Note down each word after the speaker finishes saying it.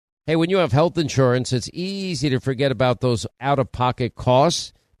Hey, when you have health insurance, it's easy to forget about those out-of-pocket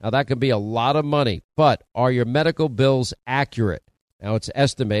costs. Now, that can be a lot of money, but are your medical bills accurate? Now, it's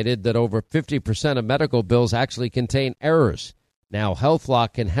estimated that over 50% of medical bills actually contain errors. Now,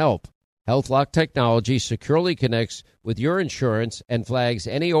 HealthLock can help. HealthLock technology securely connects with your insurance and flags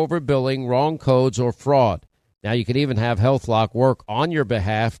any overbilling, wrong codes, or fraud. Now, you can even have HealthLock work on your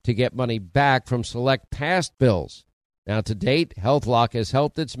behalf to get money back from select past bills. Now, to date, HealthLock has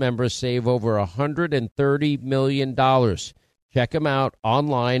helped its members save over $130 million. Check them out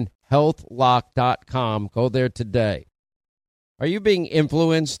online, healthlock.com. Go there today. Are you being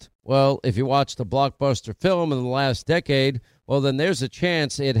influenced? Well, if you watched a blockbuster film in the last decade, well, then there's a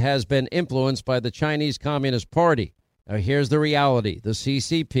chance it has been influenced by the Chinese Communist Party. Now, here's the reality. The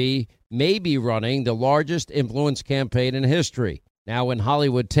CCP may be running the largest influence campaign in history. Now, in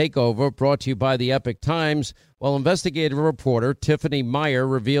Hollywood Takeover, brought to you by the Epoch Times, well, investigative reporter Tiffany Meyer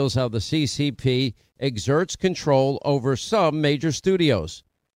reveals how the CCP exerts control over some major studios.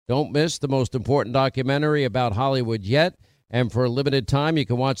 Don't miss the most important documentary about Hollywood yet. And for a limited time, you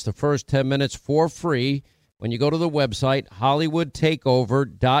can watch the first 10 minutes for free when you go to the website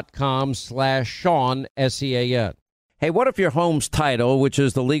hollywoodtakeover.com/Sean, S-E-A-N. Hey, what if your home's title, which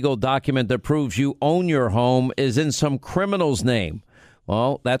is the legal document that proves you own your home, is in some criminal's name?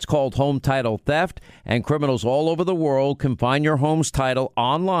 Well, that's called home title theft, and criminals all over the world can find your home's title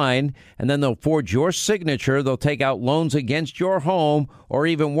online, and then they'll forge your signature. They'll take out loans against your home, or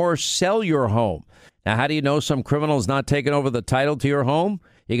even worse, sell your home. Now, how do you know some criminal's not taking over the title to your home?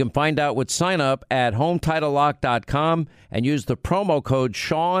 You can find out with sign up at HometitleLock.com and use the promo code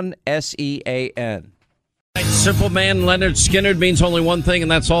Sean, S-E-A-N. Simple Man Leonard Skinner means only one thing,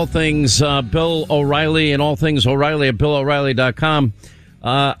 and that's all things Bill O'Reilly and all things O'Reilly at BillO'Reilly.com.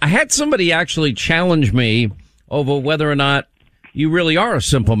 I had somebody actually challenge me over whether or not you really are a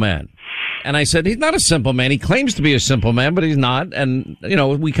simple man. And I said, he's not a simple man. He claims to be a simple man, but he's not. And, you know,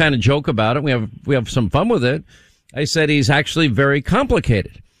 we kind of joke about it. We have some fun with it. I said, he's actually very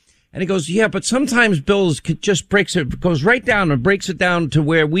complicated. And he goes, yeah, but sometimes Bill just goes right down and breaks it down to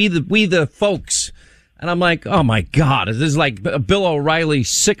where we the folks. And I'm like, oh, my God, this is like Bill O'Reilly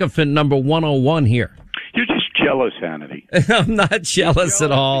sycophant number 101 here. You're just jealous, Hannity. I'm not jealous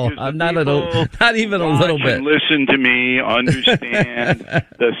at all. I'm not even a little bit. Listen to me, understand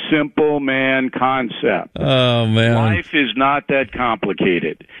the simple man concept. Oh, man. Life is not that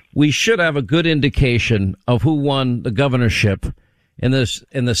complicated. We should have a good indication of who won the governorship in this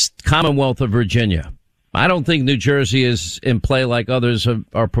Commonwealth of Virginia. I don't think New Jersey is in play like others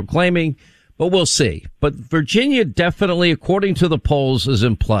are proclaiming, but we'll see. But Virginia definitely, according to the polls, is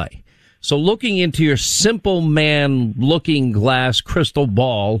in play. So looking into your simple man looking glass crystal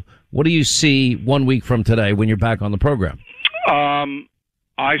ball, what do you see 1 week from today when you're back on the program?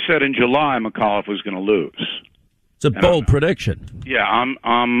 I said in July McAuliffe was going to lose. It's a bold prediction. Yeah,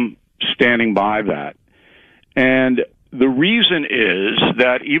 I'm standing by that. And the reason is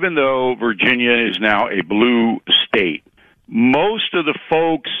that even though Virginia is now a blue state, most of the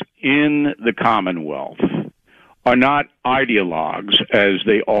folks in the Commonwealth are not ideologues as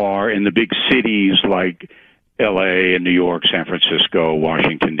they are in the big cities like L.A. and New York, San Francisco,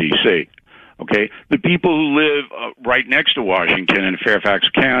 Washington, D.C. Okay? The people who live right next to Washington in Fairfax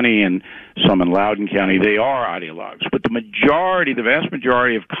County and some in Loudoun County, they are ideologues. But the vast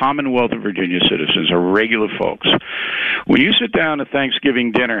majority of Commonwealth of Virginia citizens are regular folks. When you sit down to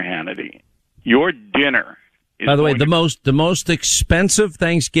Thanksgiving dinner, Hannity, your dinner is... By the way, the most expensive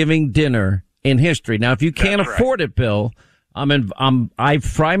Thanksgiving dinner in history. Now, if you can't afford it, Bill, I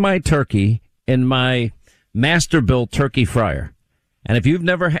fry my turkey in my Masterbuilt turkey fryer. And if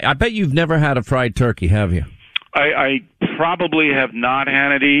I bet you've never had a fried turkey, have you? I probably have not,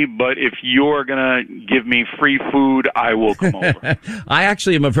 Hannity, but if you're going to give me free food, I will come over. I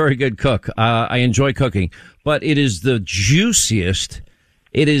actually am a very good cook. I enjoy cooking, but it is the juiciest,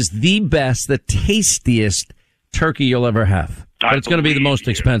 it is the best, the tastiest turkey you'll ever have. But it's going to be the most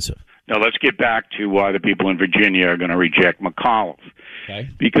expensive. Now, let's get back to why the people in Virginia are going to reject McAuliffe. Okay.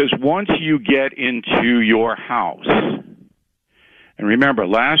 Because once you get into your house, and remember,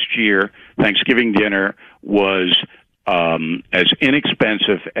 last year, Thanksgiving dinner was as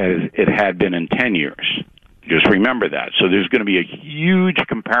inexpensive as it had been in 10 years. Just remember that. So there's going to be a huge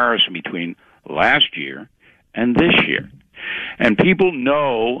comparison between last year and this year. And people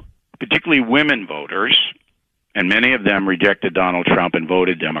know, particularly women voters, and many of them rejected Donald Trump and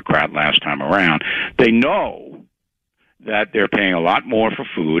voted Democrat last time around, they know that they're paying a lot more for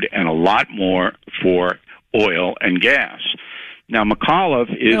food and a lot more for oil and gas. Now,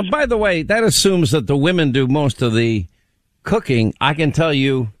 McAuliffe is... Now, by the way, that assumes that the women do most of the cooking. I can tell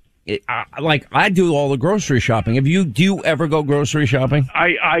you, like I do all the grocery shopping. Do you ever go grocery shopping?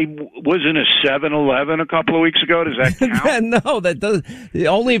 I was in a 7-Eleven a couple of weeks ago. Does that count? No, that doesn't.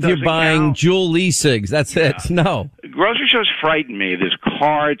 Only if you're buying count. Jewel Lee cigs. That's it. No. Grocery stores frighten me. There's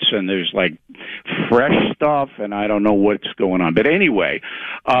carts and there's like fresh stuff, and I don't know what's going on. But anyway,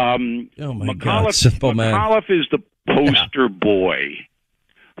 oh my God, simple man. McAuliffe is the poster boy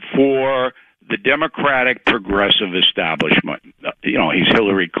for the Democratic progressive establishment. You know, he's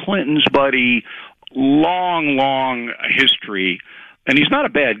Hillary Clinton's buddy, long history. And he's not a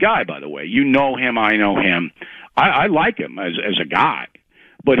bad guy, by the way. You know him, I know him. I like him as a guy.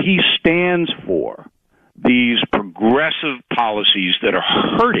 But he stands for these progressive policies that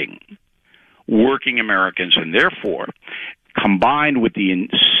are hurting working Americans, and therefore, combined with the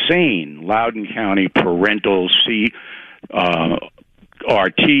insane Loudoun County parental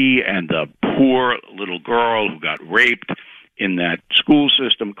RT and the poor little girl who got raped in that school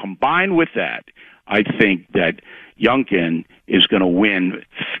system, combined with that, I think that Youngkin is going to win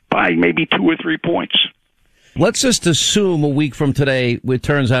by maybe 2 or 3 points. Let's just assume a week from today, it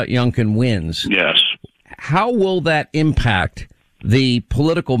turns out Youngkin wins. Yes. How will that impact the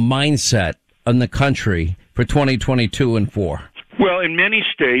political mindset in the country for 2022 and 4? Well, in many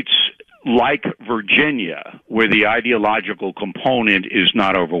states, like Virginia, where the ideological component is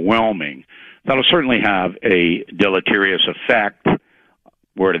not overwhelming, that'll certainly have a deleterious effect,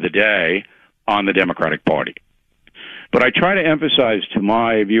 word of the day, on the Democratic Party. But I try to emphasize to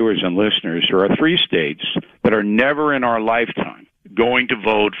my viewers and listeners, there are 3 states that are never in our lifetime going to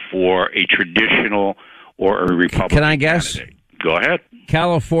vote for a traditional or a Republican Can I guess? candidate. Go ahead.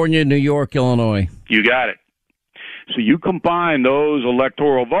 California, New York, Illinois. You got it. So you combine those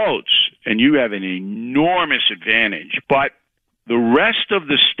electoral votes, and you have an enormous advantage. But the rest of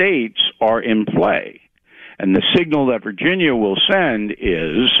the states are in play. And the signal that Virginia will send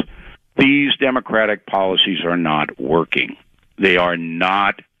is these Democratic policies are not working. They are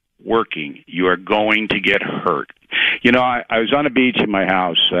not working. You are going to get hurt. You know, I was on a beach in my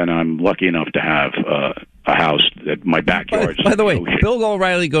house, and I'm lucky enough to have a house that my backyard. By the way, Bill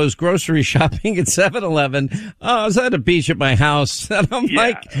O'Reilly goes grocery shopping at 7-Eleven. Oh, I was at a beach at my house. And I'm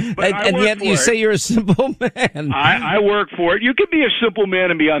like, and yet you say you're a simple man. I work for it. You can be a simple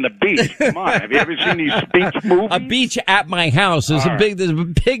man and be on the beach. Come on. Have you ever seen these beach movies? A beach at my house is there's a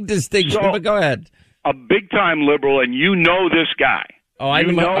big distinction, so, but go ahead. A big-time liberal, and you know this guy. Oh, I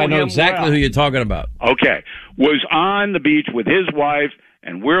know exactly who you're talking about. Okay. Was on the beach with his wife,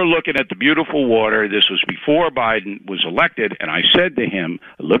 and we're looking at the beautiful water. This was before Biden was elected, and I said to him,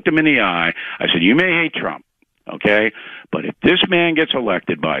 I looked him in the eye, I said, you may hate Trump, okay, but if this man gets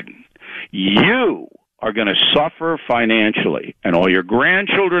elected, Biden, you are going to suffer financially, and all your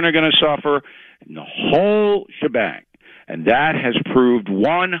grandchildren are going to suffer, and the whole shebang. And that has proved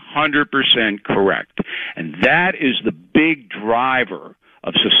 100% correct. And that is the big driver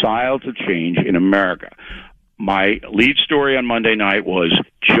of societal change in America. My lead story on Monday night was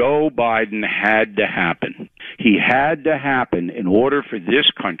Joe Biden had to happen. He had to happen in order for this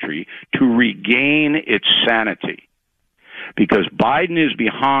country to regain its sanity. Because Biden is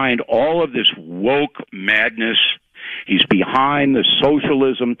behind all of this woke madness. He's behind the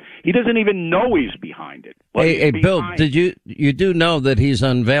socialism. He doesn't even know he's behind it. Hey, Bill, did you do know that he's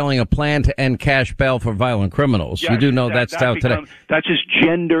unveiling a plan to end cash bail for violent criminals? Yes, you do know that's out today. That's his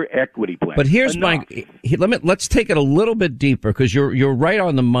gender equity plan. But here's let's take it a little bit deeper, because you're right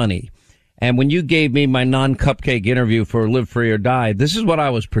on the money. And when you gave me my non-cupcake interview for Live Free or Die, this is what I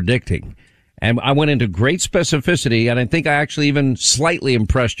was predicting. And I went into great specificity, and I think I actually even slightly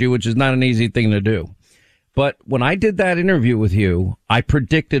impressed you, which is not an easy thing to do. But when I did that interview with you, I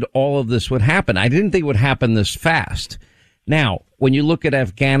predicted all of this would happen. I didn't think it would happen this fast. Now, when you look at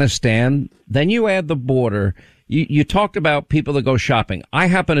Afghanistan, then you add the border. You talked about people that go shopping. I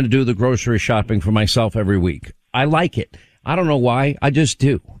happen to do the grocery shopping for myself every week. I like it. I don't know why. I just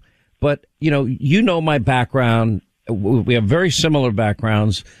do. But, you know my background. We have very similar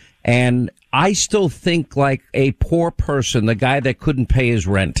backgrounds. And I still think like a poor person, the guy that couldn't pay his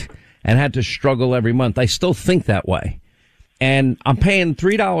rent and had to struggle every month. I still think that way. And I'm paying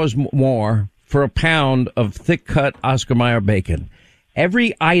 $3 more for a pound of thick-cut Oscar Mayer bacon.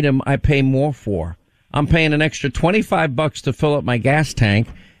 Every item I pay more for. I'm paying an extra $25 to fill up my gas tank,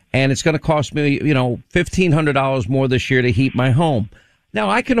 and it's going to cost me, $1,500 more this year to heat my home. Now,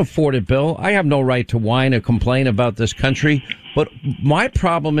 I can afford it, Bill. I have no right to whine or complain about this country. But my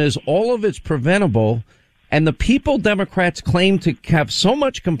problem is all of it's preventable. And the people Democrats claim to have so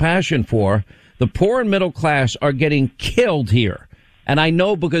much compassion for, the poor and middle class, are getting killed here. And I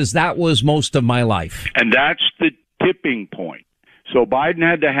know because that was most of my life. And that's the tipping point. So Biden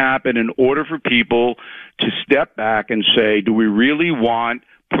had to happen in order for people to step back and say, do we really want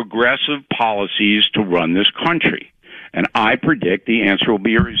progressive policies to run this country? And I predict the answer will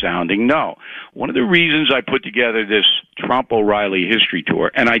be a resounding no. One of the reasons I put together this Trump-O'Reilly history tour,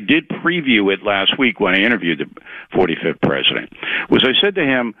 and I did preview it last week when I interviewed the 45th president, was I said to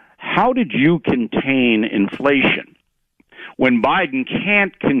him, how did you contain inflation when Biden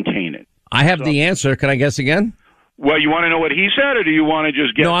can't contain it? I have the answer. Can I guess again? Well, you want to know what he said, or do you want to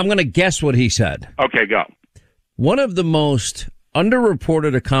just guess? No, I'm going to guess what he said. Okay, go. One of the most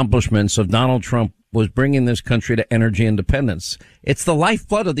underreported accomplishments of Donald Trump was bringing this country to energy independence. It's the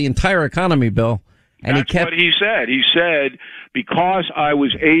lifeblood of the entire economy, Bill. And That's what he said. He said, because I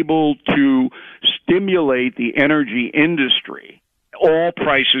was able to stimulate the energy industry, all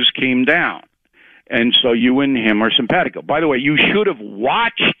prices came down. And so you and him are simpatico. By the way, you should have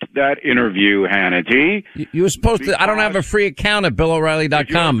watched that interview, Hannity. You were supposed to. I don't have a free account at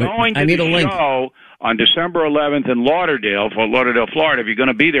BillO'Reilly.com. I need a link. On December 11th in Lauderdale, Florida. If you're going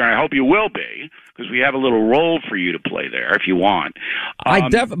to be there, I hope you will be, because we have a little role for you to play there if you want. By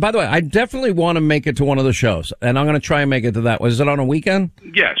the way, I definitely want to make it to one of the shows, and I'm going to try and make it to that. Was it on a weekend?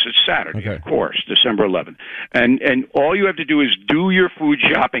 Yes, it's Saturday, Of course, December 11th. And all you have to do is do your food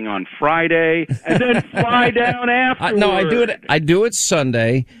shopping on Friday, and then fly down afterwards. No, I do it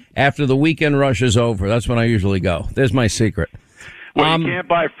Sunday after the weekend rush is over. That's when I usually go. There's my secret. Well, you can't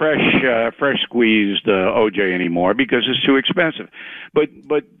buy fresh squeezed OJ anymore because it's too expensive. But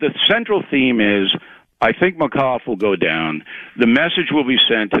the central theme is, I think McAuliffe will go down. The message will be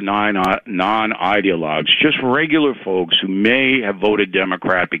sent to non-ideologues, just regular folks who may have voted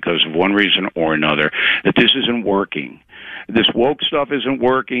Democrat because of one reason or another, that this isn't working. This woke stuff isn't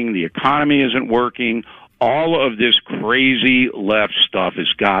working. The economy isn't working. All of this crazy left stuff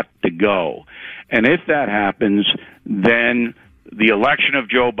has got to go. And if that happens, then the election of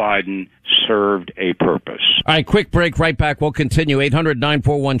Joe Biden served a purpose. All right, quick break. Right back. We'll continue.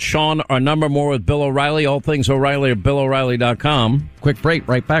 800-941-SEAN, our number. More with Bill O'Reilly. All things O'Reilly at BillO'Reilly.com. Quick break.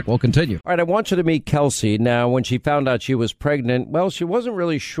 Right back. We'll continue. All right, I want you to meet Kelsey. Now, when she found out she was pregnant, well, she wasn't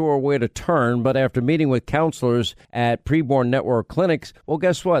really sure where to turn, but after meeting with counselors at Preborn Network Clinics, well,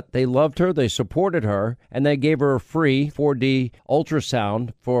 guess what? They loved her, they supported her, and they gave her a free 4D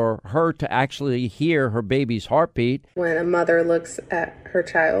ultrasound for her to actually hear her baby's heartbeat. When a mother looks at her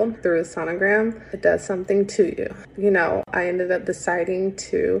child through a sonogram, it does something to you. I ended up deciding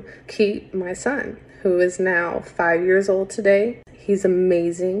to keep my son, who is now 5 years old today. He's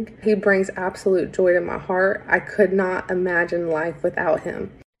amazing. He brings absolute joy to my heart. I could not imagine life without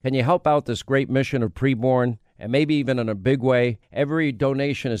him. Can you help out this great mission of Preborn? And maybe even in a big way, every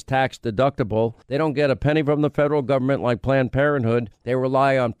donation is tax deductible. They don't get a penny from the federal government like Planned Parenthood. They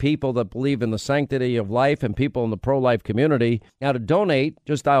rely on people that believe in the sanctity of life and people in the pro-life community. Now to donate,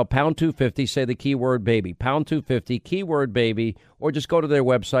 just dial pound 250, say the keyword baby, pound 250, keyword baby, or just go to their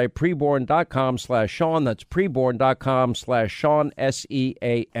website, preborn.com/Sean. That's preborn.com/Sean,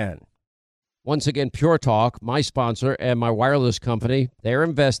 SEAN. Once again, Pure Talk, my sponsor and my wireless company, they're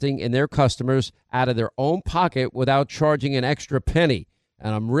investing in their customers out of their own pocket without charging an extra penny.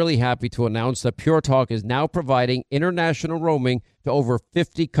 And I'm really happy to announce that Pure Talk is now providing international roaming to over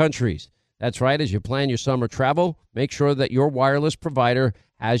 50 countries. That's right. As you plan your summer travel, make sure that your wireless provider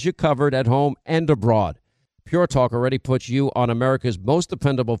has you covered at home and abroad. Pure Talk already puts you on America's most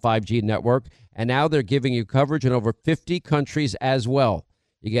dependable 5G network, and now they're giving you coverage in over 50 countries as well.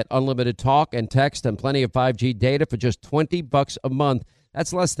 You get unlimited talk and text and plenty of 5G data for just $20 a month.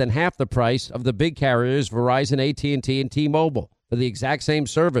 That's less than half the price of the big carriers, Verizon, AT&T, and T-Mobile, for the exact same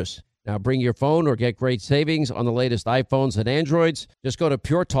service. Now bring your phone or get great savings on the latest iPhones and Androids. Just go to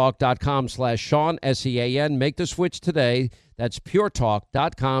puretalk.com/Sean, SEAN. Make the switch today. That's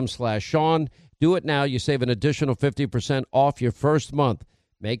puretalk.com/Sean. Do it now. You save an additional 50% off your first month.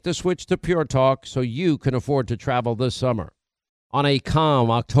 Make the switch to Pure Talk so you can afford to travel this summer. On a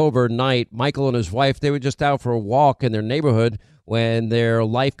calm October night, Michael and his wife, they were just out for a walk in their neighborhood when their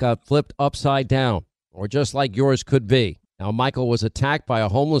life got flipped upside down, or just like yours could be. Now, Michael was attacked by a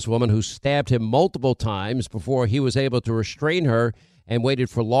homeless woman who stabbed him multiple times before he was able to restrain her and waited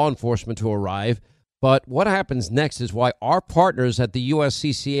for law enforcement to arrive. But what happens next is why our partners at the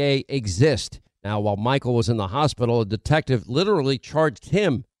USCCA exist. Now, while Michael was in the hospital, a detective literally charged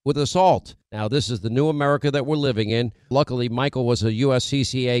him with assault. Now, this is the new America that we're living in. Luckily, Michael was a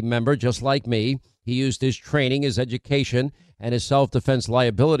USCCA member just like me. He used his training, his education, and his self-defense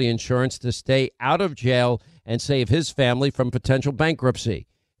liability insurance to stay out of jail and save his family from potential bankruptcy.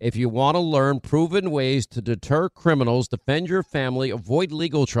 If you want to learn proven ways to deter criminals, defend your family, avoid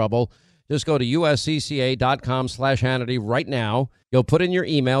legal trouble, just go to uscca.com/Hannity right now. You'll put in your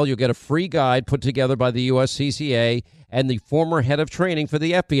email. You'll get a free guide put together by the USCCA and the former head of training for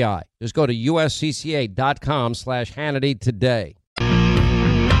the FBI. Just go to uscca.com/Hannity today.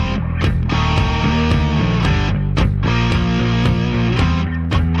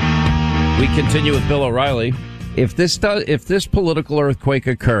 We continue with Bill O'Reilly. If this political earthquake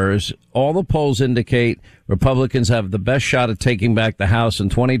occurs, all the polls indicate Republicans have the best shot at taking back the House in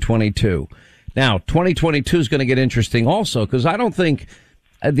 2022. Now, 2022 is going to get interesting also, because I don't think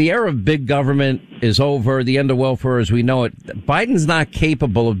the era of big government is over. The end of welfare as we know it. Biden's not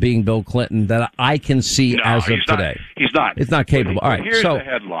capable of being Bill Clinton that I can see as of today. He's not. It's not capable. All right. Here's the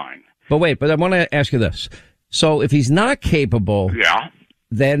headline. But I want to ask you this. So if he's not capable,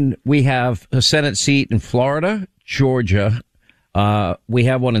 then we have a Senate seat in Florida, Georgia. We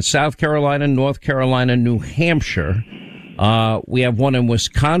have one in South Carolina, North Carolina, New Hampshire. We have one in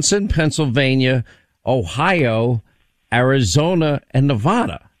Wisconsin, Pennsylvania, Ohio, Arizona, and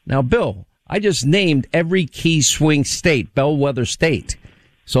Nevada. Now, Bill, I just named every key swing state, bellwether state.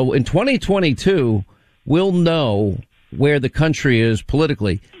 So in 2022, we'll know where the country is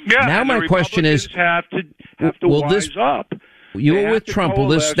politically. Yeah, now my question is, have to wise up. You were with Trump. Will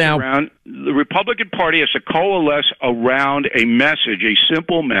this now? The Republican Party has to coalesce around a message, a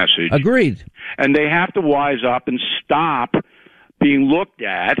simple message. Agreed. And they have to wise up and stop being looked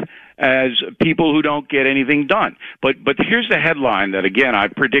at as people who don't get anything done. But here's the headline that, again, I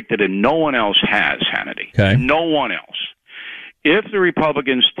predicted and no one else has, Hannity. Okay. No one else. If the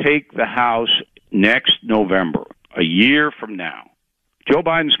Republicans take the House next November, a year from now, Joe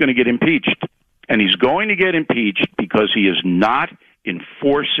Biden's going to get impeached. And he's going to get impeached because he is not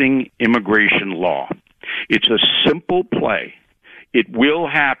enforcing immigration law. It's a simple play. It will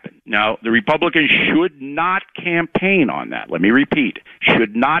happen. Now, the Republicans should not campaign on that. Let me repeat,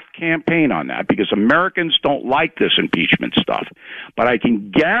 should not campaign on that because Americans don't like this impeachment stuff. But I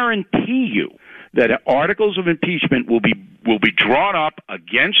can guarantee you that articles of impeachment will be drawn up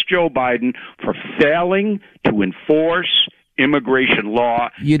against Joe Biden for failing to enforce immigration law.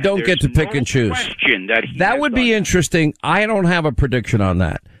 You don't get to pick and choose. That would be interesting. I don't have a prediction on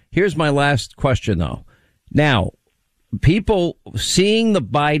that. Here's my last question, though. Now, people seeing the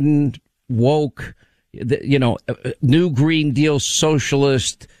Biden woke, new Green Deal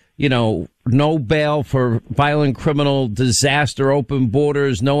socialist, no bail for violent criminal disaster, open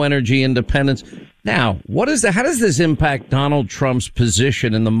borders, no energy independence. Now, how does this impact Donald Trump's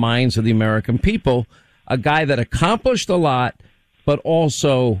position in the minds of the American people? A guy that accomplished a lot, but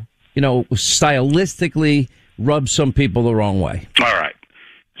also, stylistically rubs some people the wrong way. All right.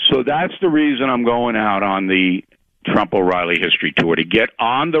 So that's the reason I'm going out on the Trump O'Reilly history tour, to get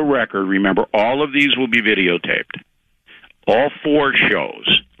on the record. Remember, all of these will be videotaped. All 4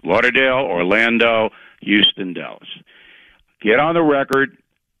 shows, Lauderdale, Orlando, Houston, Dallas. Get on the record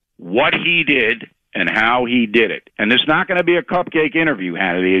what he did and how he did it. And it's not going to be a cupcake interview,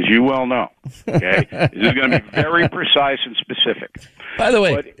 Hannity, as you well know. Okay? This is going to be very precise and specific. By the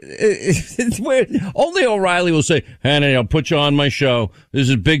way, it's weird. Only O'Reilly will say, Hannity, I'll put you on my show. This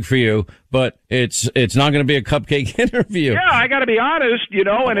is big for you, but it's not going to be a cupcake interview. Yeah, I got to be honest,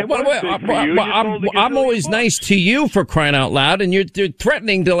 and it was big for you. I'm always nice to you, for crying out loud, and you're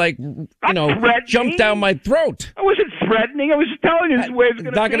threatening to, jump down my throat. I wasn't threatening. I was telling you this is the way it's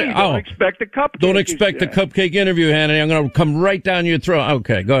going to be. Don't expect a cupcake. Don't expect a cupcake interview, Hannity. I'm going to come right down your throat.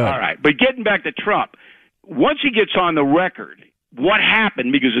 Okay, go ahead. All right, but getting back to Trump, once he gets on the record, what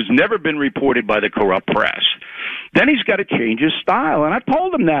happened, because it's never been reported by the corrupt press, then he's got to change his style. And I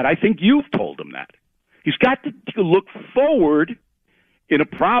told him that. I think you've told him that. He's got to look forward in a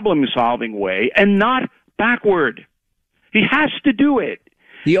problem-solving way and not backward. He has to do it.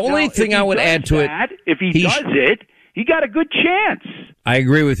 The only thing I would add to it, if he does it, he got a good chance. I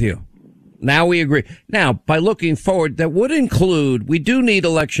agree with you. Now we agree. Now, by looking forward, that would include, we do need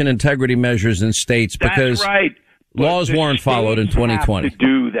election integrity measures in states because that's right. Laws weren't followed in 2020. Have to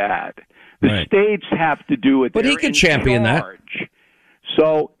do that. The states have to do it. But he could champion that.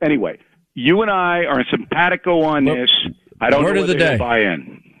 So anyway, you and I are simpatico on this. I don't know whether he'll buy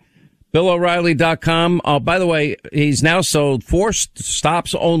in. BillO'Reilly.com. By the way, he's now sold 4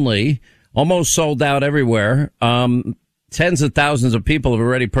 stops only, almost sold out everywhere. Tens of thousands of people have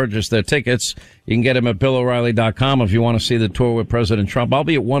already purchased their tickets. You can get them at BillO'Reilly.com if you want to see the tour with President Trump. I'll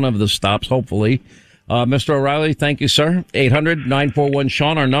be at one of the stops, hopefully. Mr. O'Reilly, thank you, sir.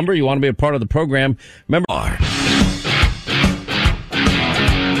 800-941-SEAN, our number. You want to be a part of the program. Remember.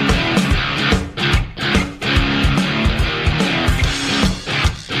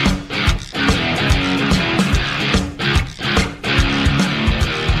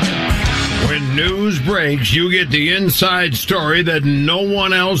 When news breaks, Banks, you get the inside story that no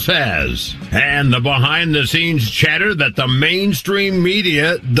one else has, and the behind-the-scenes chatter that the mainstream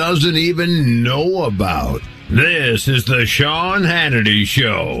media doesn't even know about. This is the Sean Hannity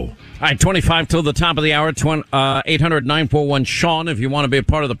Show. All right, 25 till the top of the hour, 800-941-SEAN if you want to be a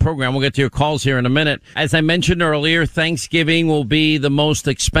part of the program. We'll get to your calls here in a minute. As I mentioned earlier, Thanksgiving will be the most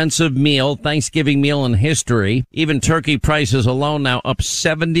expensive Thanksgiving meal in history. Even turkey prices alone now up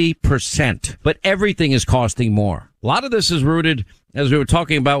 70%. But everything is costing more. A lot of this is rooted, as we were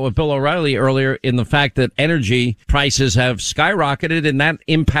talking about with Bill O'Reilly earlier, in the fact that energy prices have skyrocketed, and that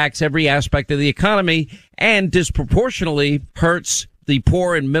impacts every aspect of the economy and disproportionately hurts the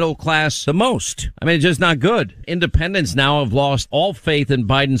poor and middle class the most. I mean, it's just not good. Independents now have lost all faith in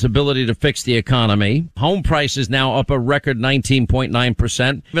Biden's ability to fix the economy. Home prices now up a record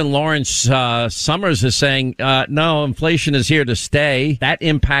 19.9%. Even Lawrence Summers is saying, no, inflation is here to stay. That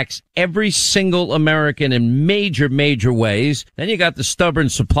impacts every single American in major, major ways. Then you got the stubborn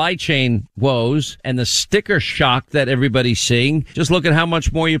supply chain woes and the sticker shock that everybody's seeing. Just look at how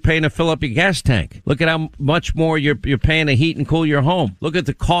much more you're paying to fill up your gas tank. Look at how much more you're paying to heat and cool your home. Look at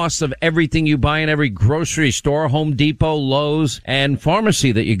the cost of everything you buy in every grocery store, Home Depot, Lowe's, and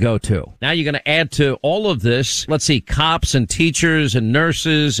pharmacy that you go to. Now you're going to add to all of this, let's see, cops and teachers and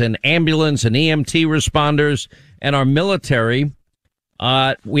nurses and ambulance and EMT responders and our military.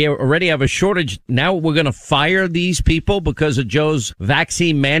 We already have a shortage. Now we're going to fire these people because of Joe's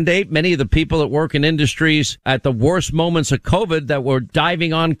vaccine mandate. Many of the people that work in industries at the worst moments of COVID that were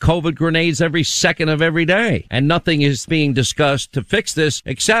diving on COVID grenades every second of every day. And nothing is being discussed to fix this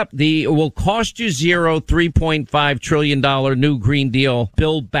except it will cost you zero $3.5 trillion new Green Deal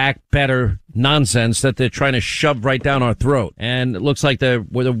Build Back Better nonsense that they're trying to shove right down our throat. And it looks like they're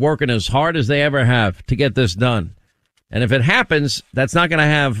working as hard as they ever have to get this done. And if it happens, that's not going to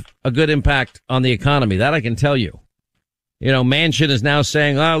have a good impact on the economy. That I can tell you. You know, Manchin is now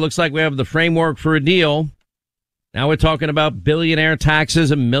saying, it looks like we have the framework for a deal. Now we're talking about billionaire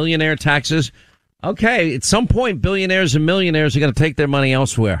taxes and millionaire taxes. Okay, at some point, billionaires and millionaires are going to take their money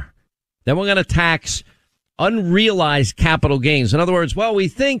elsewhere. Then we're going to tax unrealized capital gains. In other words, we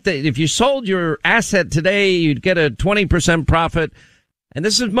think that if you sold your asset today, you'd get a 20% profit. And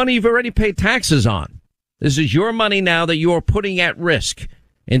this is money you've already paid taxes on. This is your money now that you are putting at risk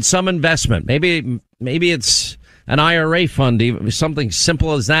in some investment. Maybe it's an IRA fund, something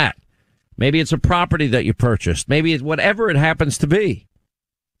simple as that. Maybe it's a property that you purchased. Maybe it's whatever it happens to be.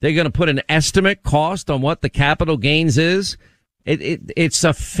 They're going to put an estimate cost on what the capital gains is. It's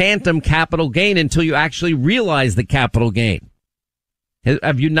a phantom capital gain until you actually realize the capital gain.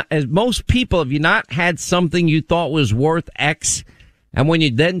 Have you not, as most people, have you not had something you thought was worth X? And when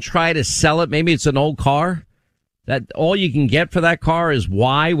you then try to sell it, maybe it's an old car, that all you can get for that car is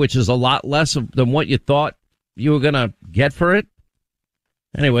Y, which is a lot less than what you thought you were going to get for it.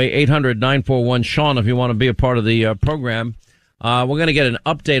 Anyway, 800-941-SEAN if you want to be a part of the program. We're going to get an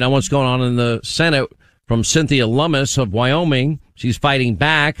update on what's going on in the Senate from Cynthia Lummis of Wyoming. She's fighting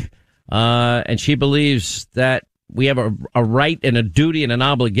back, and she believes that we have a right and a duty and an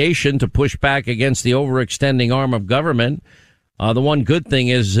obligation to push back against the overextending arm of government. The one good thing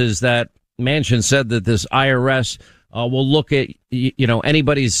is that Manchin said that this IRS will look at,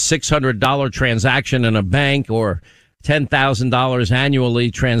 anybody's $600 transaction in a bank or $10,000 annually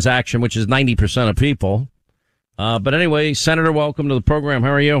transaction, which is 90% of people. But anyway, Senator, welcome to the program.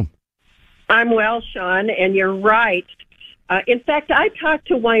 How are you? I'm well, Sean, and you're right. In fact, I talked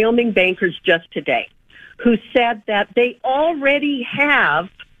to Wyoming bankers just today who said that they already have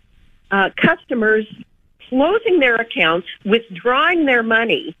customers closing their accounts, withdrawing their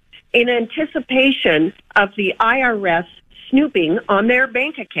money in anticipation of the IRS snooping on their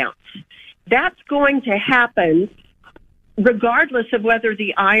bank accounts. That's going to happen regardless of whether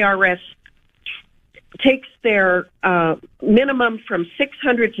the IRS takes their minimum from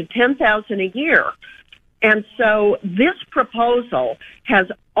 $600 to $10,000 a year. And so this proposal has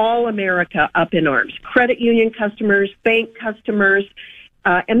all America up in arms. Credit union customers, bank customers,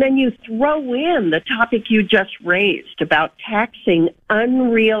 and then you throw in the topic you just raised about taxing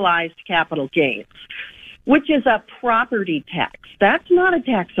unrealized capital gains, which is a property tax. That's not a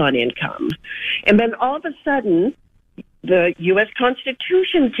tax on income. And then all of a sudden, the U.S.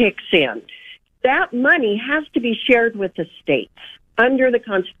 Constitution kicks in. That money has to be shared with the states under the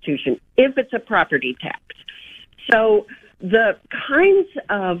Constitution if it's a property tax. So the kinds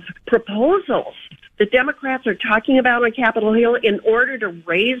of proposals the Democrats are talking about on Capitol Hill in order to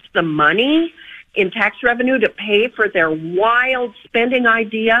raise the money in tax revenue to pay for their wild spending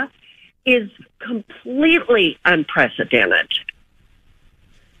idea is completely unprecedented.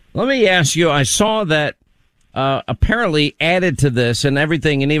 Let me ask you, I saw that apparently added to this and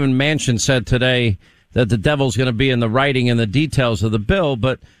everything. And even Manchin said today that the devil's going to be in the writing and the details of the bill.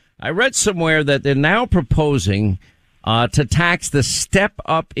 But I read somewhere that they're now proposing to tax the step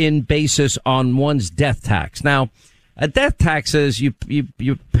up in basis on one's death tax. Now, a death tax is you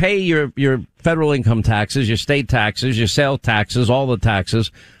pay your federal income taxes, your state taxes, your sales taxes, all the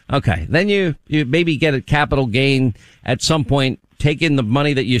taxes. Okay. Then you maybe get a capital gain at some point, taking the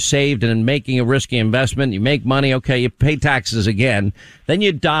money that you saved and making a risky investment. You make money. Okay. You pay taxes again. Then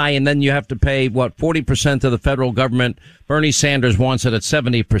you die, and then you have to pay 40% to the federal government. Bernie Sanders wants it at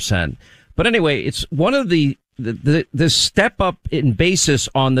 70%. But anyway, it's one of the step up in basis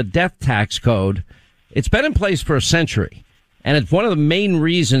on the death tax code. It's been in place for a century, and it's one of the main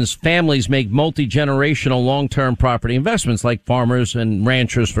reasons families make multi-generational long-term property investments, like farmers and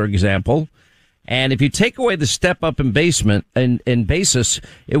ranchers, for example. And if you take away the step up in basis,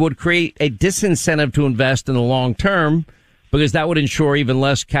 it would create a disincentive to invest in the long term, because that would ensure even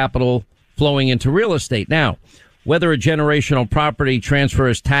less capital flowing into real estate. Now, whether a generational property transfer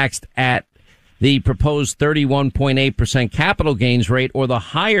is taxed at the proposed 31.8% capital gains rate or the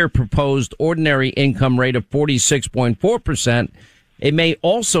higher proposed ordinary income rate of 46.4%, it may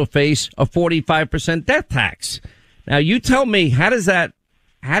also face a 45% death tax. Now, you tell me, how does that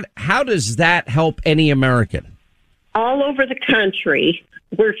help any American? All over the country,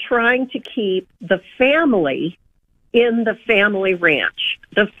 we're trying to keep the family in the family ranch,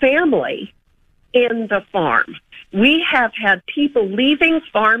 the family in the farm. We have had people leaving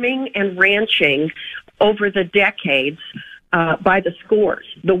farming and ranching over the decades by the scores.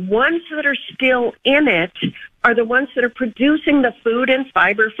 The ones that are still in it are the ones that are producing the food and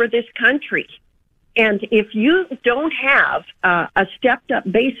fiber for this country. And if you don't have a stepped-up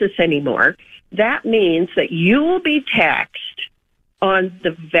basis anymore, that means that you will be taxed on the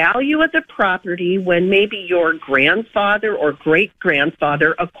value of the property when maybe your grandfather or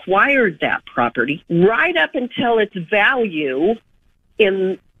great-grandfather acquired that property, right up until its value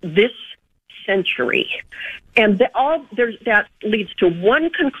in this century. And that leads to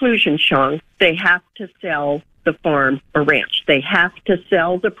one conclusion, Sean. They have to sell the farm or ranch. They have to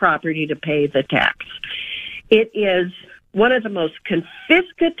sell the property to pay the tax. It is one of the most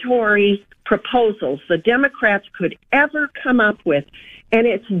confiscatory proposals the Democrats could ever come up with, and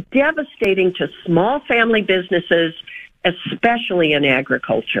it's devastating to small family businesses, especially in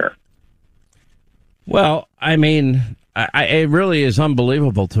agriculture. Well, I mean, it really is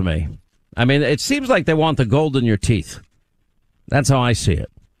unbelievable to me. I mean, it seems like they want the gold in your teeth. That's how I see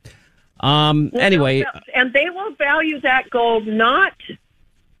it. Anyway. And they will value that gold not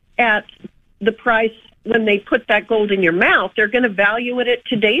at the price when they put that gold in your mouth. They're going to value it at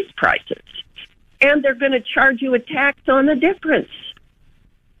today's prices. And they're going to charge you a tax on the difference.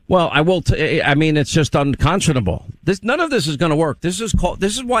 Well, I will. I mean, it's just unconscionable. None of this is going to work. This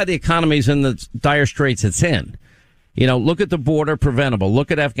is why the economy's in the dire straits it's in. You know, look at the border, preventable. Look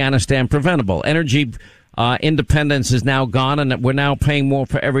at Afghanistan, preventable. Energy independence is now gone, and we're now paying more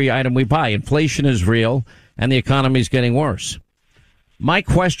for every item we buy. Inflation is real, and the economy is getting worse. My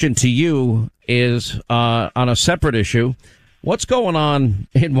question to you is on a separate issue. What's going on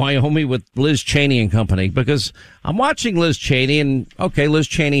in Wyoming with Liz Cheney and company? Because I'm watching Liz Cheney, and okay, Liz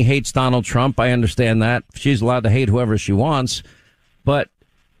Cheney hates Donald Trump. I understand that. She's allowed to hate whoever she wants. But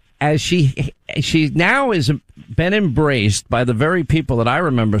as she now has been embraced by the very people that I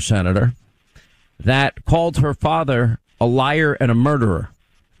remember, Senator, that called her father a liar and a murderer.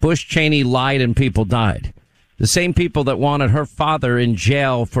 Bush Cheney lied and people died. The same people that wanted her father in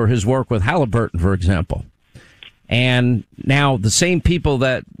jail for his work with Halliburton, for example. And now the same people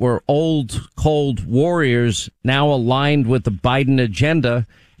that were old, cold warriors now aligned with the Biden agenda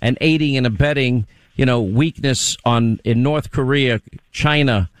and aiding and abetting, weakness in North Korea,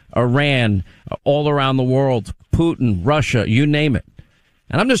 China, Iran, all around the world, Putin, Russia, you name it.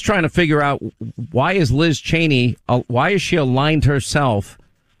 And I'm just trying to figure out, why is Liz Cheney, why has she aligned herself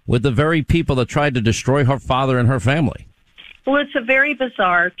with the very people that tried to destroy her father and her family? Well, it's a very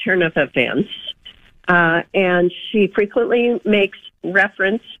bizarre turn of events. And she frequently makes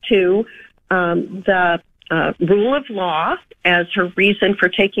reference to the rule of law as her reason for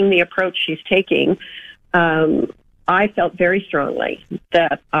taking the approach she's taking. I felt very strongly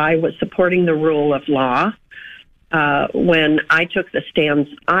that I was supporting the rule of law when I took the stands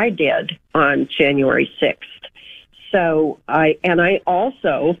I did on January 6th. So I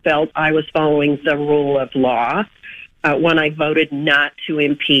also felt I was following the rule of law when I voted not to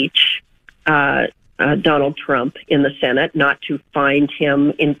impeach Donald Trump in the Senate, not to find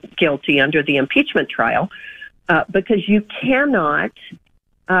him guilty under the impeachment trial, because you cannot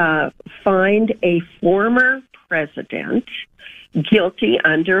find a former president guilty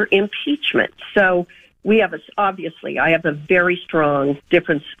under impeachment. So we have obviously, I have a very strong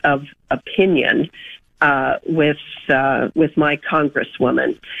difference of opinion with my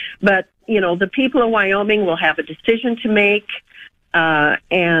congresswoman. But, the people of Wyoming will have a decision to make.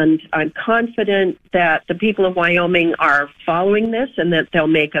 And I'm confident that the people of Wyoming are following this and that they'll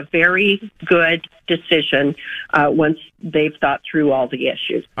make a very good decision once they've thought through all the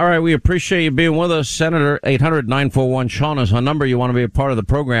issues. All right, we appreciate you being with us. Senator, 800-941-SEAN is our number. You want to be a part of the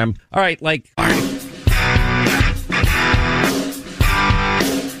program. All right,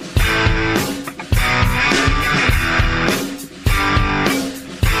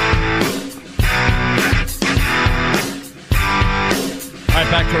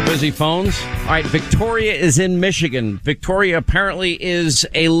 back to our busy phones. All right, Victoria is in Michigan. Victoria apparently is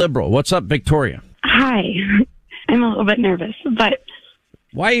a liberal. What's up, Victoria? Hi. I'm a little bit nervous, but...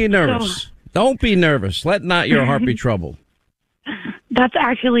 Why are you nervous? Don't be nervous. Let not your heart be troubled. That's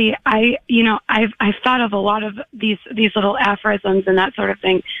actually, I've thought of a lot of these little aphorisms and that sort of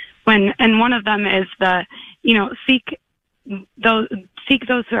thing. And one of them is seek those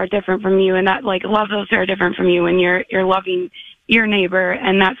who are different from you, and that love those who are different from you, and you're loving your neighbor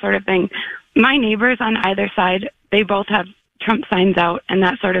and that sort of thing. My neighbors on either side, they both have Trump signs out and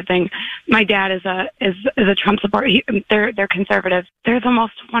that sort of thing. My dad is a Trump supporter. They're conservative. They're the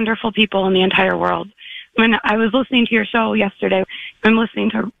most wonderful people in the entire world. When I was listening to your show yesterday, I'm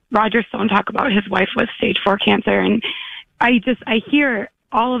listening to Roger Stone talk about his wife with stage 4 cancer, and I hear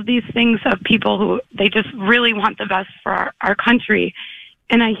all of these things of people who they just really want the best for our country.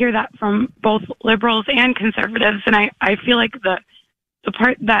 And I hear that from both liberals and conservatives. And I feel like the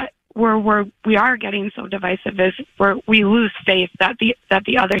part that where we are getting so divisive is where we lose faith that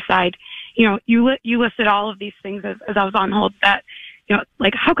the other side, you listed all of these things as I was on hold that,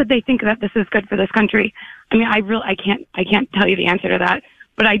 how could they think that this is good for this country? I mean, I can't tell you the answer to that,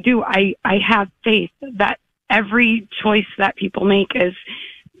 but I do. I have faith that every choice that people make is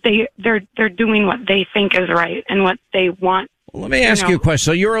they're doing what they think is right and what they want. Well, let me ask you a question.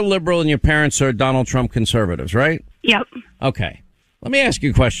 So you're a liberal and your parents are Donald Trump conservatives, right? Yep. Okay. Let me ask you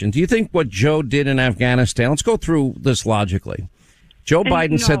a question. Do you think what Joe did in Afghanistan, let's go through this logically. Joe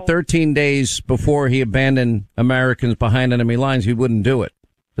Biden said 13 days before he abandoned Americans behind enemy lines, he wouldn't do it.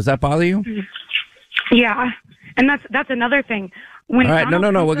 Does that bother you? Yeah. And that's another thing. All right. No.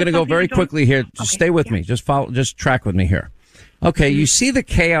 We're going to go very quickly here. Just stay with me. Just track with me here. Okay. You see the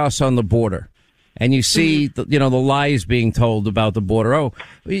chaos on the border. And you see, the lies being told about the border. Oh,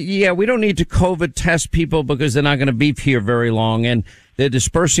 yeah, we don't need to COVID test people because they're not going to be here very long. And they're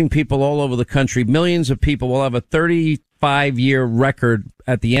dispersing people all over the country. Millions of people will have a 35-year record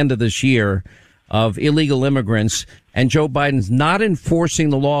at the end of this year of illegal immigrants. And Joe Biden's not enforcing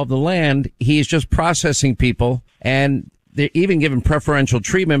the law of the land. He is just processing people. And they're even given preferential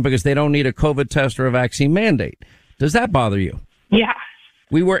treatment because they don't need a COVID test or a vaccine mandate. Does that bother you? Yeah.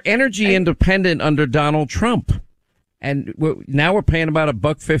 We were energy independent under Donald Trump, and now we're paying about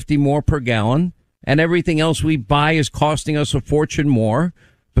 $1.50 more per gallon, and everything else we buy is costing us a fortune more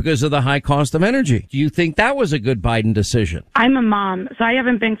because of the high cost of energy. Do you think that was a good Biden decision? I'm a mom, so I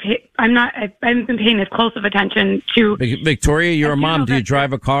haven't been I haven't been paying as close of attention to Victoria. You're a mom. Do you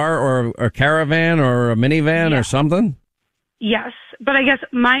drive a car or a caravan or a minivan or something? Yes, but I guess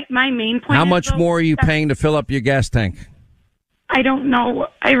my main point. How much more are you paying to fill up your gas tank? I don't know.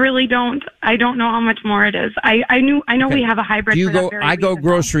 I really don't. I don't know how much more it is. I know okay. We have a hybrid. I go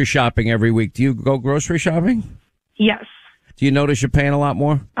grocery shopping every week. Do you go grocery shopping? Yes. Do you notice you're paying a lot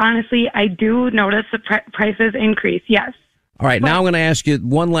more? Honestly, I do notice the prices increase. Yes. All right. Now I'm going to ask you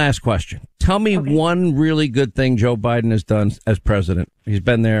one last question. Tell me one really good thing Joe Biden has done as president. He's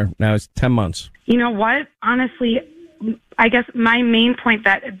been there now. It's 10 months. You know what? Honestly, I guess my main point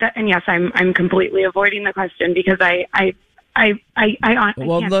and yes, I'm completely avoiding the question because I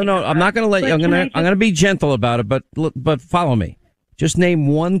well, no, I'm not going to let you. I'm going to be gentle about it, but follow me. Just name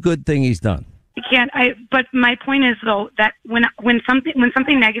one good thing he's done. I can't. But my point is though that when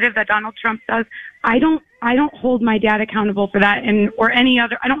something negative that Donald Trump does, I don't hold my dad accountable for that, or any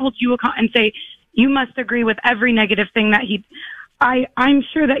other. I don't hold you accountable and say you must agree with every negative thing that he. I'm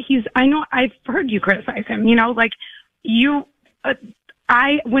sure that he's. I know I've heard you criticize him. Like you.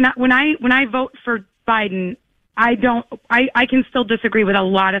 When I vote for Biden. I can still disagree with a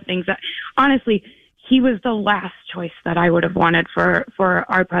lot of things that, honestly, he was the last choice that I would have wanted for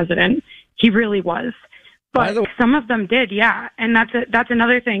our president. He really was. But some of them did, yeah. And that's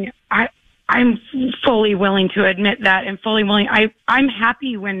another thing. I'm fully willing to admit that and fully willing. I'm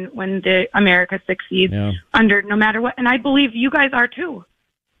happy when the America succeeds under no matter what. And I believe you guys are too.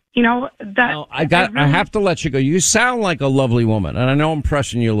 You know, that No, I have to let you go. You sound like a lovely woman, and I know I'm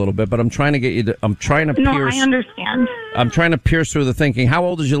pressing you a little bit, but I'm trying to get you I'm trying to No, pierce. I understand. I'm trying to pierce through the thinking. How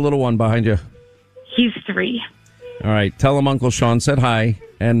old is your little one behind you? He's 3. All right, tell him Uncle Sean said hi,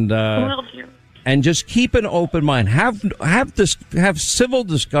 and Will do. and just keep an open mind. Have civil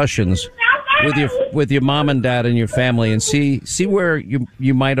discussions with your mom and dad and your family, and see where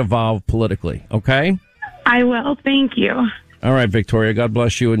you might evolve politically. Okay. I will. Thank you. All right, Victoria. God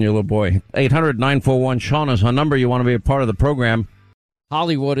bless you and your little boy. 800-941-SEAN is our number. You want to be a part of the program.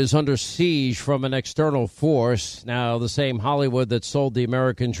 Hollywood is under siege from an external force. Now, the same Hollywood that sold the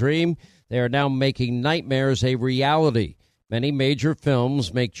American dream, they are now making nightmares a reality. Many major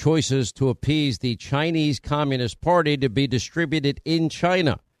films make choices to appease the Chinese Communist Party to be distributed in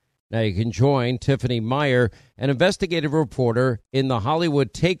China. Now you can join Tiffany Meyer, an investigative reporter in the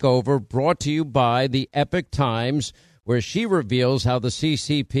Hollywood Takeover, brought to you by the Epoch Times, where she reveals how the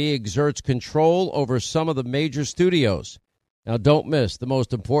CCP exerts control over some of the major studios. Now, don't miss the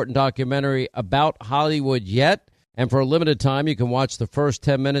most important documentary about Hollywood yet. And for a limited time, you can watch the first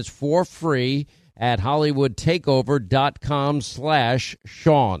 10 minutes for free at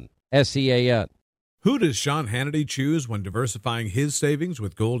HollywoodTakeover.com/Sean, SEAN. Who does Sean Hannity choose when diversifying his savings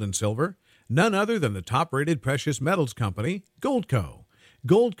with gold and silver? None other than the top-rated precious metals company, Goldco.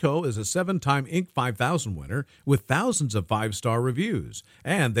 Goldco is a 7-time Inc. 5000 winner with thousands of 5-star reviews,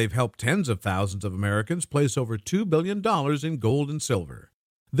 and they've helped tens of thousands of Americans place over $2 billion in gold and silver.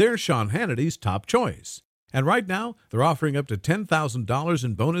 They're Sean Hannity's top choice. And right now, they're offering up to $10,000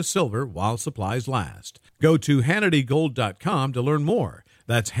 in bonus silver while supplies last. Go to HannityGold.com to learn more.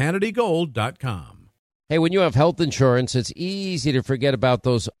 That's HannityGold.com. Hey, when you have health insurance, it's easy to forget about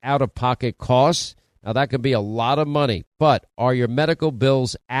those out-of-pocket costs. Now, that can be a lot of money, but are your medical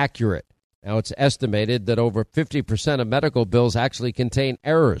bills accurate? Now, it's estimated that over 50% of medical bills actually contain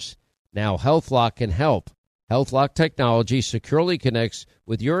errors. Now, HealthLock can help. HealthLock technology securely connects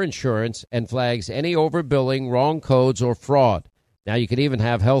with your insurance and flags any overbilling, wrong codes, or fraud. Now, you can even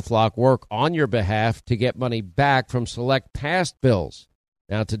have HealthLock work on your behalf to get money back from select past bills.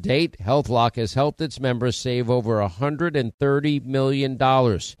 Now, to date, HealthLock has helped its members save over $130 million.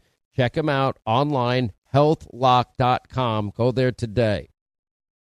 Check them out online, healthlock.com. Go there today.